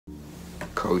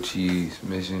Cochise,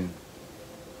 mission,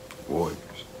 warriors.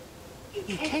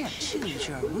 You can't choose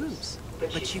your roots,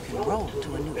 but you can roll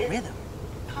to a new rhythm.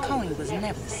 Coney was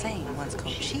never the same once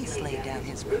Cochise laid down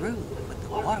his groove with the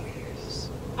warriors.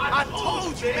 I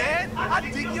told you, man! I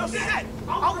dig your set!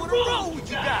 I wanna roll with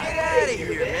you guys! Get out of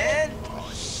here, man!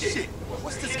 Oh, shit!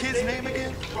 What's this kid's name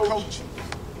again? Cochise.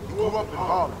 He grew up in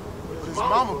Harlem, but his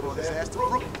mama brought his ass to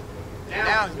Brooklyn.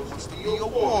 Now he wants to be a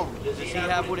warrior. Does he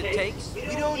have what it takes?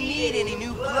 We don't need any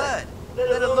new blood,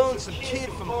 let alone some kid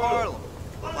from Harlem.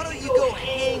 Why don't you go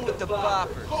hang with the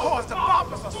boppers? Cause the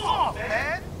boppers are soft,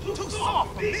 man! Too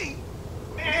soft for me!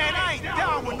 Man, I ain't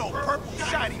down with no purple,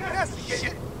 shiny, messy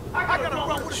shit! I gotta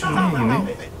run with a solid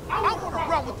outfit! I wanna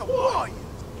run with the warriors!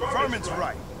 Furman's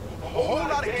right. A whole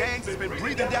lot of gangs has been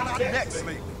breathing down our necks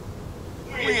lately.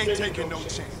 We ain't taking no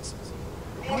chances.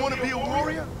 You wanna be a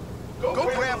warrior? Go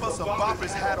grab us a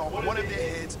bopper's hat off one of their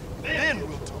heads, then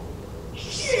we'll talk.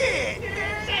 Shit,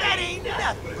 man, that ain't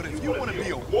nothing. But if you wanna be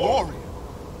a warrior,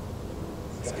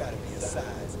 it's gotta be a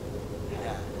size 9.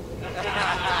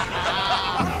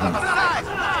 A size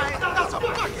 9? That's a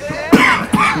fucking head.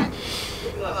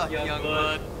 Good luck, young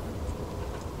bud.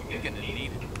 You're gonna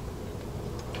need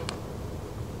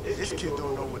it. This kid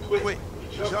don't know when to quit.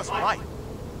 Just might.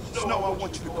 Snow, I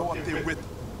want you to go up there with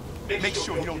him. Make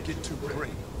sure he don't get too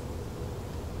brave.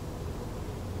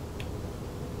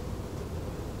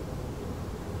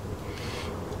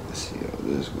 Let's see how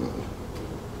this goes.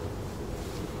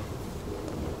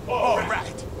 All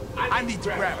right. I need to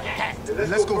grab a hat. And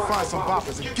let's go find some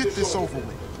boppers and get this over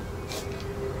with.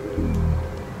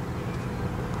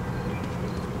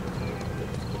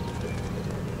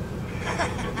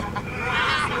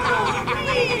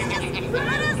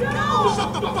 Shut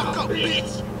the fuck up,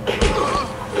 bitch!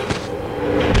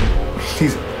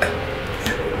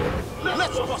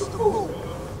 Let's bust the move.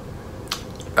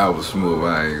 That was smooth, I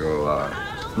ain't gonna lie.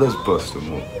 Let's bust the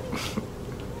move.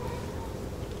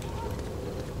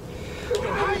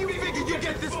 How you figure you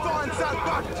get this far inside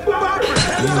boppers?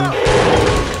 Hands up!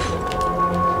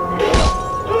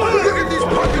 Look at these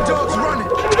puppy dogs running!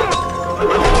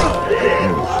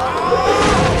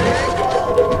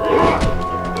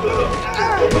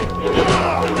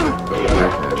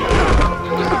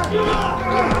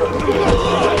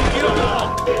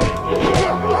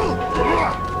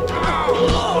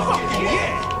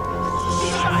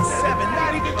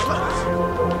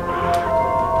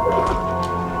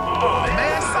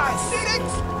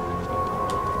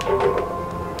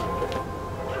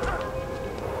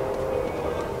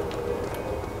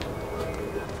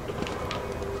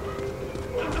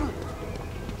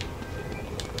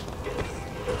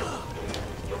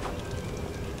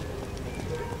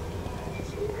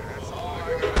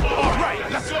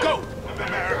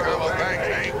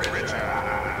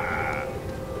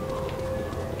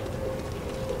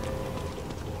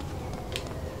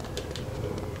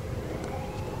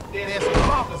 There's some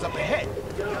boppers up ahead.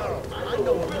 I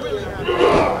know really how to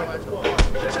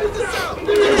check this out. You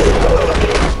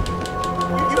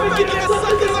figure that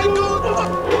suckers ain't going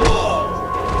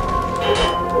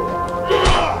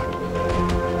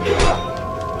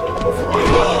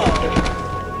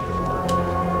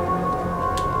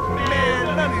Man,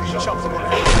 none of these chumps are gonna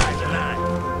have size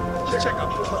 9. Let's check out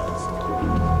the clothes.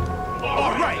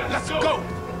 All right, let's go.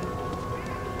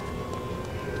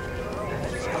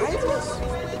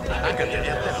 I got the F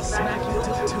that'll smack you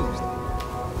till Tuesday.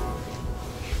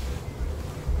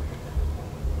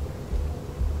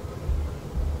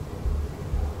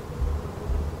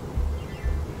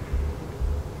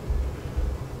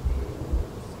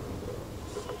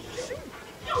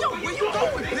 Yo, where you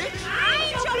going, bitch? I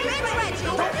ain't your bitch, Reggie!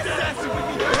 Don't get sassy with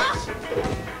me, bitch!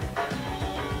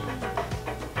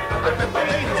 I bet the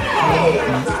ladies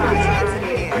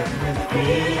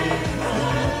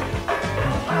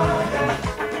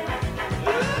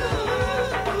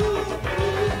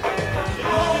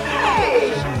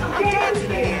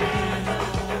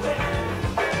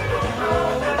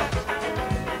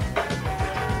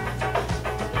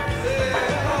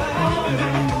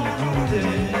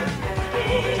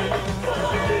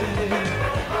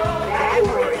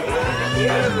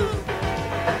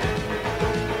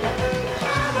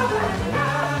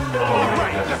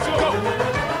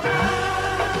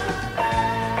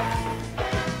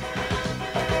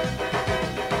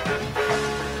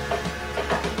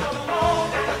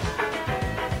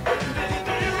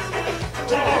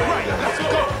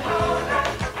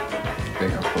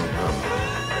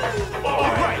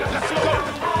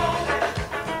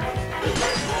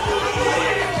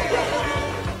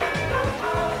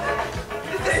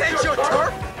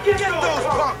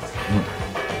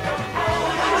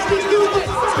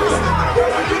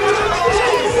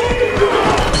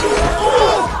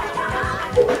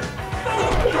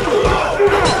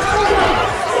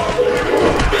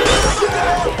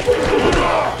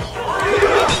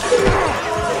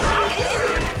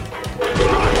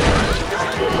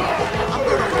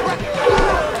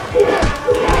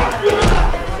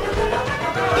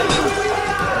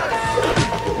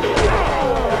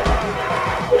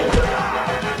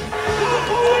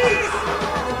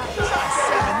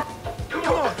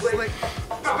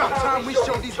time we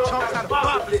show these chumps how to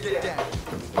properly get down.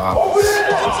 Bop.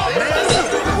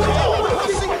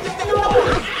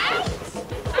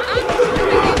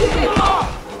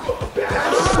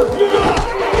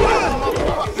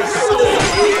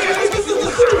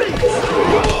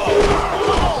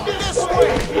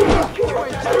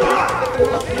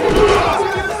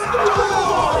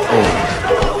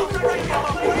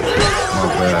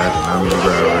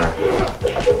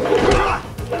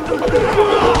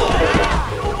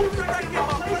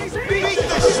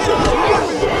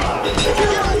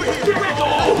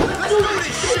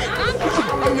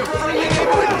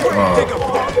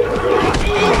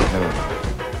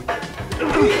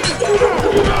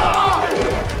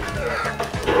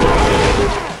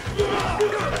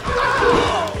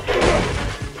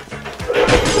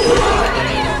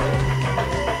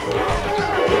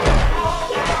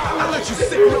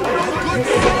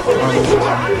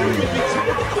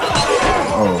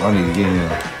 Oh, I need to get in.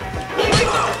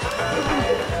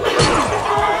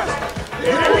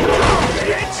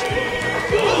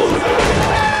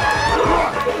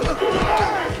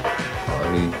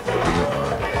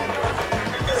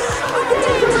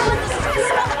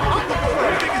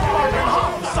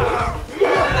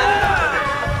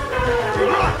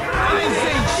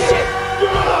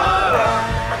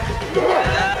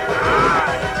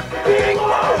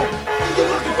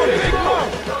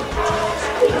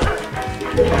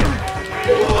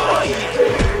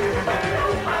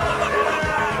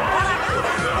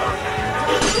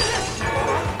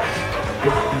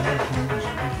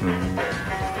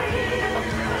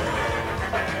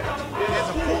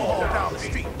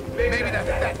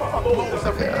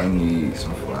 Okay, I need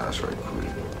some flash right quick.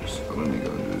 So let me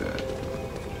go do that.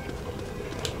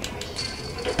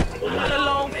 What a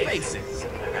long faces.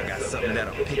 I got something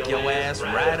that'll pick your ass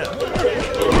right up.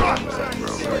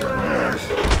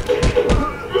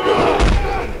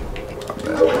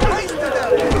 Bro,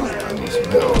 I need some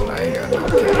help. I ain't got no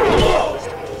cash.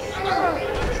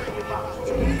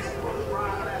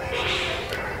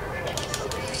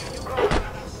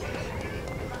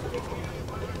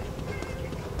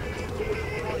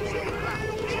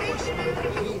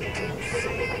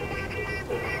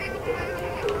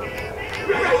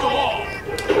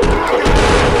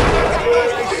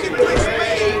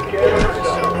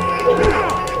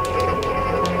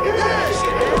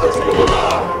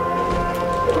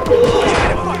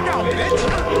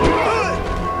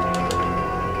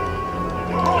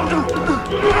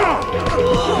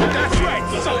 That's right,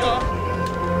 sucker!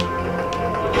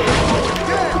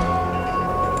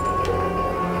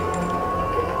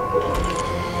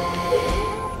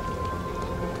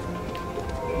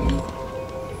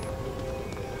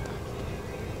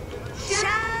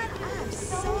 I'm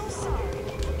so sorry.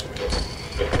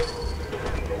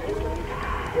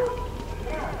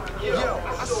 Yo,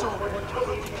 I saw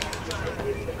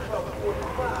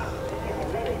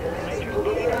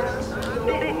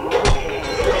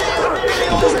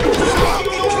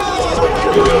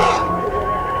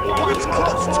it's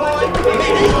close, toy.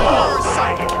 Maybe you're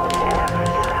sight.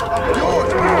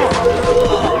 Yours.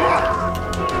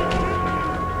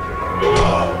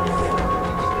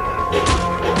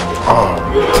 Oh,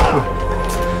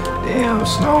 damn,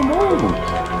 snow move.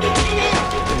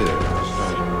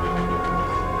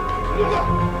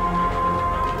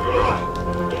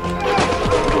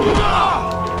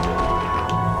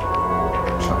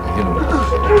 Trying to hit him.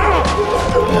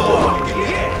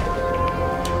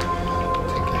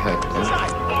 Take a heck, bro.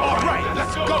 All right,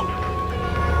 let's go.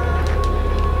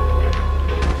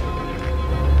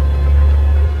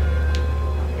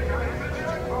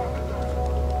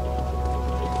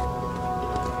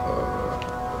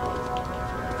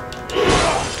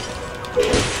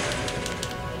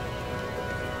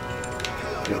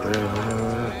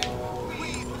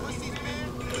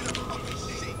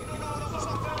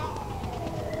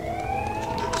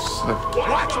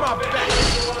 Watch my back.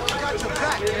 I got your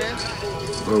back, man.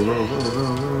 Go, go, go, go, go,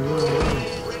 go.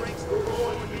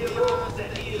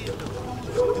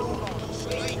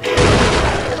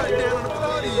 Cut down on the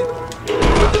party.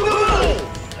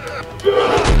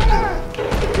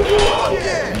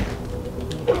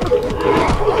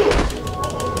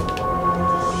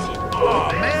 Oh,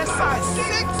 man, size 6?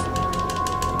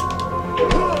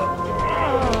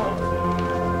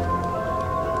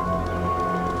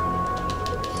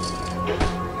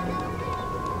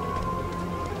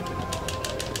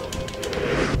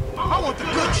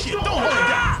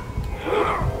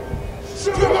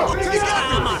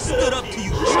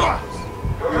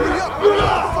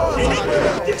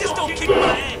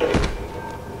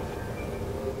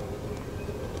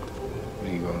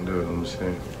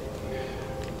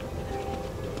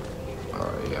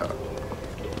 Yeah.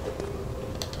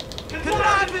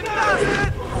 Conniving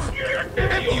bastard!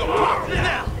 Empty your pocket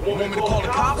now! You want me to call the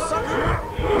cops, sucker?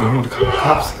 You want to call the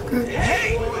cops?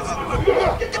 Hey!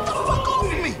 Get the fuck off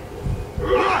me!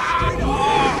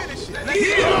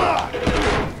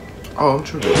 Oh, I'm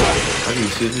tripping. I can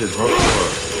see this.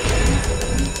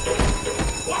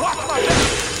 Watch my back!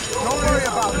 Don't worry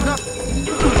about nothing.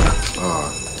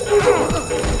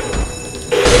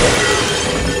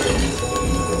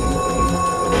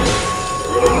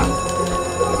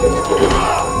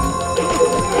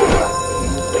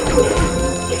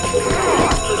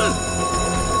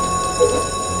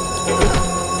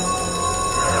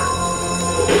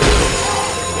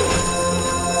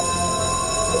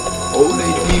 Oh,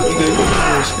 they deep. We got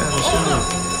to scan the shit up.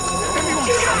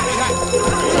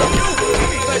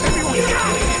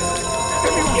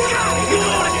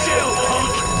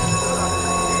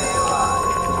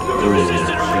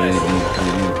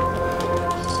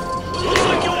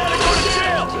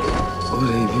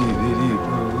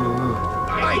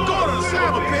 I ain't going to the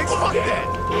cyber pigs. Fuck that.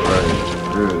 Right,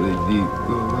 really deep.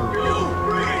 Go.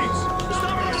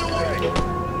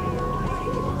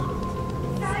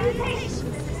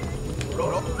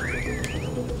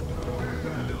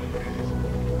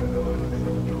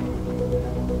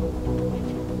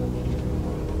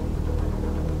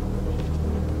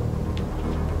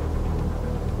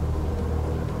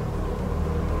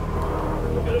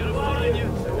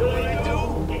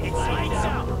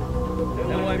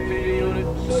 NYPD unit,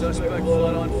 suspect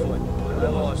fled on foot. I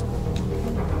lost him.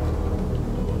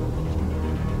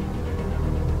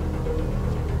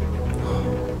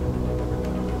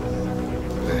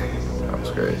 That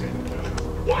was crazy.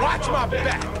 Watch my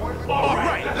back. All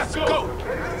right, let's go.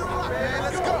 Man,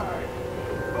 let's go.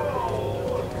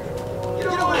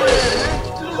 Get over here, man.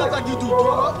 You look like you do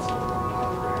drugs.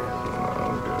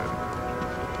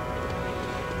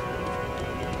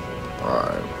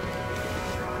 Alright.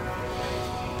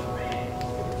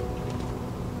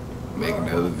 Make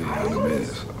another video in a minute.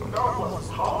 So.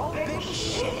 Big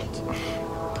shit.